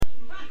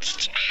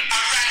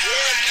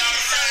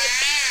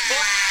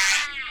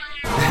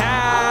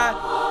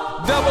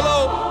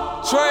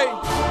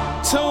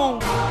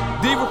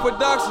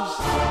Productions,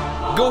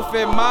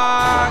 Goofy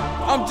Mog.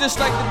 I'm just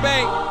like the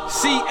bank,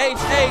 CHASSE.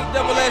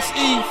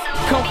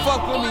 Come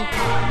fuck with me,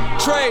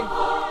 Trey,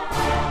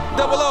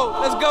 double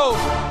O, let's go.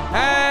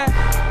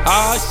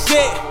 Oh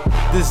shit,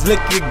 this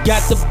liquor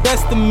got the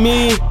best of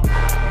me.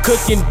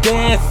 Cooking,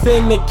 dance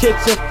in the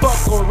kitchen,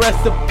 fuck a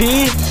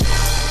recipe.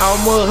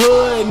 I'm a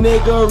hood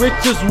nigga,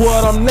 rich is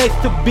what I'm next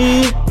to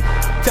be.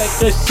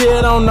 Take a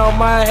shit on all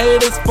my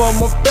haters for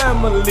my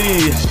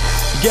family.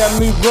 Got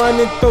me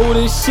running through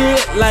this shit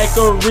like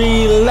a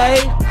relay.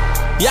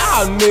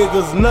 Y'all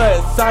niggas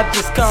nuts, I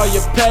just call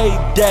you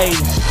payday.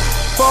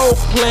 Folk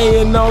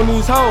playing on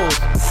these hoes,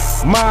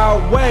 my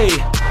way.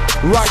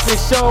 Rockin'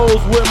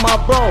 shows with my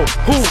bro,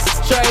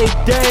 Trey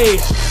Day.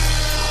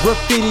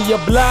 Graffiti your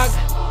block,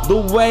 the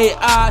way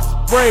I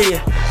spray.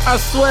 I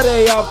swear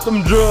they off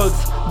them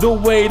drugs, the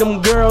way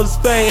them girls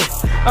fade.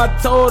 I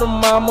told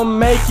them I'ma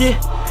make it,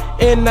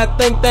 and I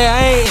think they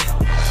ain't.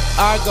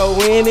 I go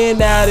in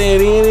and out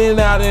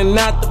and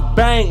out the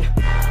bank.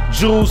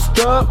 Juiced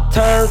up,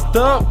 turned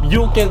up,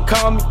 you can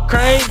call me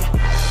crank.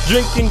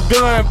 Drinking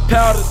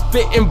gunpowder,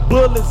 spitting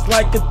bullets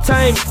like a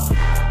tank.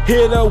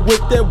 Hit her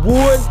with that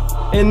wood,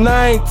 and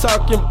I ain't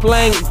talking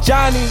plank.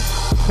 Johnny,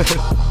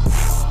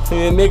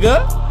 yeah,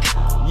 nigga,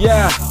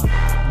 yeah.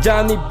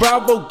 Johnny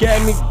Bravo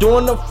got me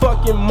doing the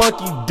fucking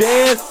monkey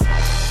dance.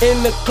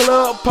 In the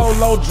club,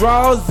 polo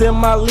drawers in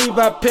my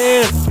Levi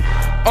pants.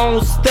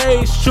 On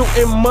stage,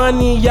 shooting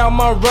money out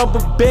my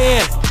rubber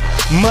band.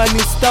 Money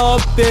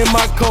stuffed in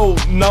my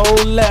coat, no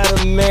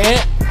letter, man.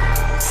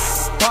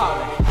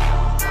 Party,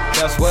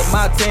 that's what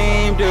my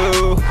team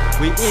do.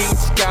 We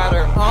each got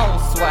our own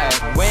swag,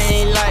 we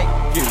ain't like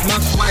you. My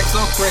swag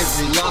so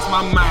crazy, lost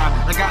my mind.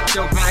 I got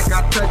your back,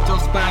 I touch your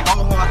spine.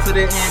 Go hard to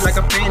the end like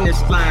a finish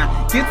line.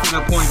 Get to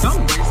the point,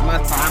 don't waste my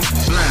time.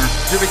 Blind,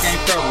 Jibby game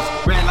froze,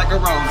 red like a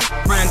rose.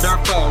 Friend or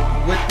foe,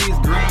 with these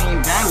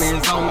green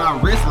diamonds on my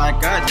wrist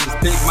like I just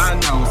picked my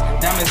nose.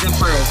 Diamonds and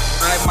pearls,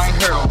 I might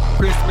hurl.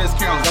 Christmas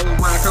carols all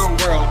around the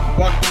world.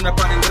 Walked in the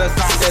party with a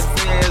sign that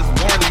says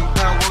warning,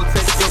 I will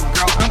take your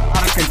girl, I'm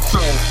out of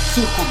control.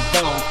 Super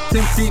Bowl,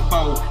 Tim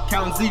Tebow,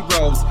 count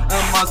zeros.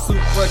 I'm a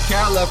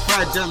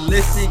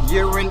supercalifragilistic,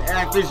 you're an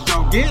average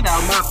Joe. Get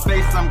out my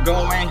face, I'm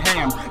going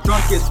ham.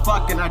 Drunk as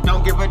fuck and I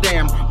don't give a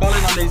damn.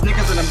 Ballin' on these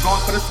niggas and I'm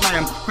going for the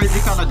slam.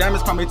 Crazy color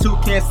diamonds, call me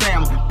Toucan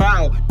Sam.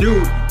 Bow,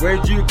 dude,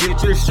 where'd you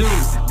get your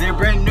shoes? They're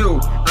brand new,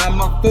 I'm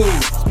a fool.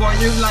 Spoil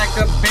you like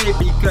a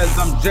baby, cause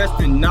I'm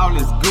dressed in all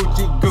this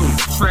Gucci goo.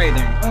 Trey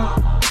Day.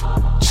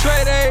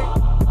 Trey Day,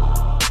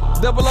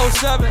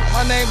 007,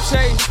 my name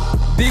Chase.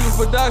 Diva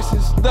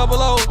Productions,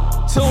 00,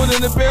 tuned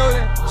in the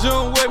building,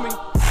 June with me.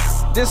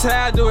 This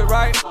how I do it,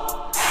 right?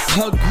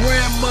 Her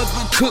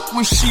grandmother cooked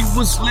when she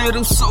was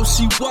little, so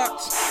she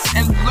watched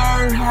and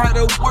learned how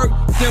to work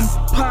them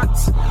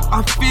pots.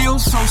 I feel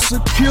so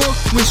secure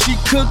when she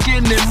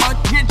cooking in my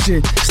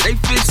kitchen. Stay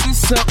fixing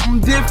something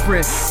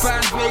different.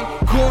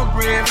 5-8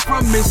 cornbread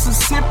from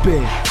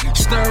Mississippi,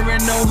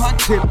 stirring on her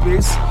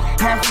tippets.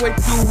 Halfway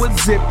through a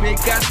zip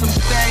it, got some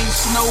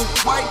things snow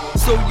white,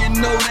 so you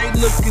know they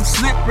looking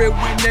slippery.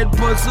 When that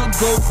buzzer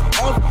go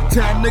off,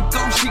 time to go,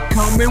 she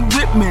coming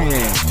with me.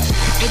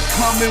 It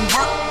coming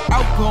work,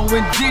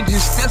 outgoing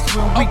digits, that's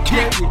when we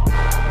kick it.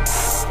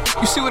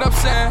 You see what I'm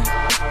saying?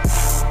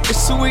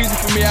 It's too easy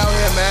for me out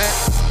here, man.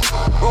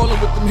 Rolling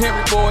with them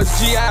Henry boys,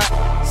 GI,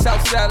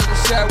 south side of the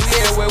shot, we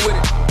everywhere with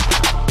it.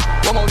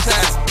 One more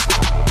time.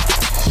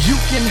 You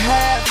can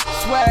have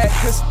swag,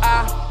 cause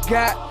I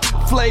got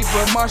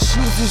flavor. My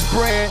shoes is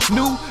brand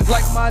new,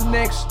 like my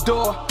next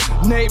door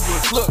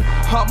neighbors. Look,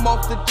 I'm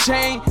off the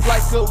chain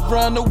like a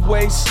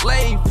runaway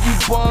slave. You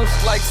bums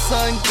like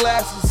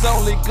sunglasses,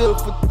 only good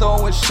for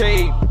throwing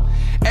shade.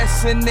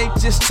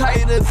 SNH is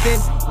tighter than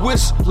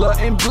Whistler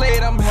and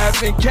Blade. I'm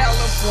having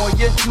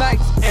California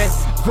nights and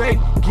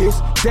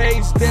Vegas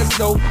days. There's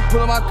no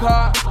pull my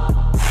car,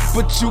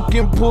 but you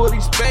can pull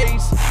these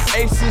spades.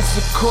 Aces,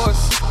 of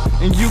course,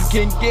 and you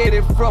can get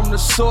it from the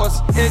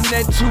source. In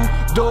that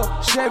 2-door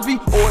Chevy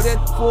or that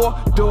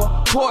 4-door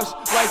Porsche.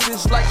 Life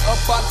is like a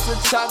box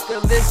of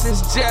chocolates,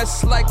 it's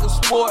just like a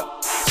sport.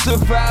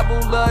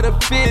 Survival of the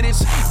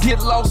fittest, get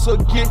lost or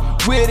get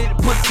with it.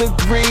 Put the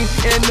green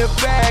in the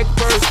bag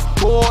first,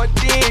 or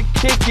then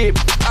kick it.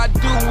 I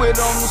do it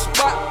on the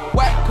spot,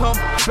 whack, come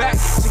back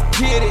to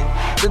get it.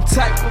 The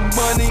type of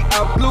money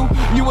I blew,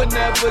 you would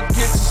never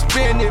get to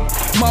spend it.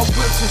 My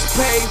whips is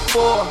paid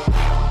for,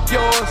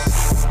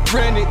 yours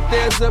rented.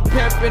 There's a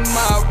pimp in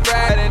my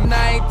ride, and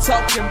I ain't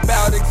talking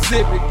about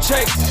exhibit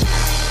chase.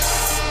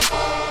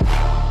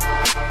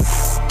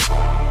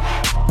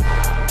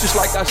 Just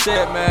like I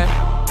said, man,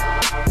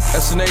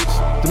 SNH,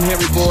 them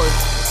Henry boys,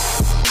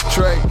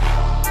 Trey,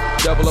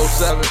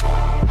 007,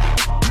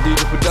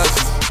 Diva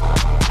Productions.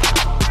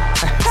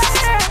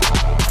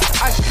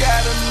 I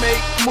gotta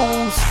make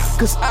moves,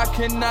 cause I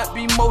cannot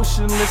be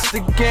motionless.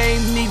 The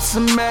game needs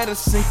some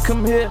Madison.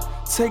 Come here,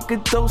 take a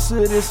dose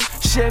of this.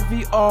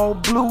 Chevy all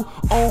blue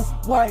on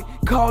white,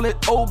 call it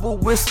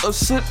Oberwist. Or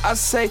should I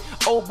say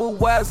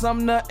Oberwise?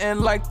 I'm nothing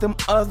like them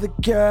other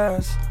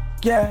guys.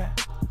 Yeah.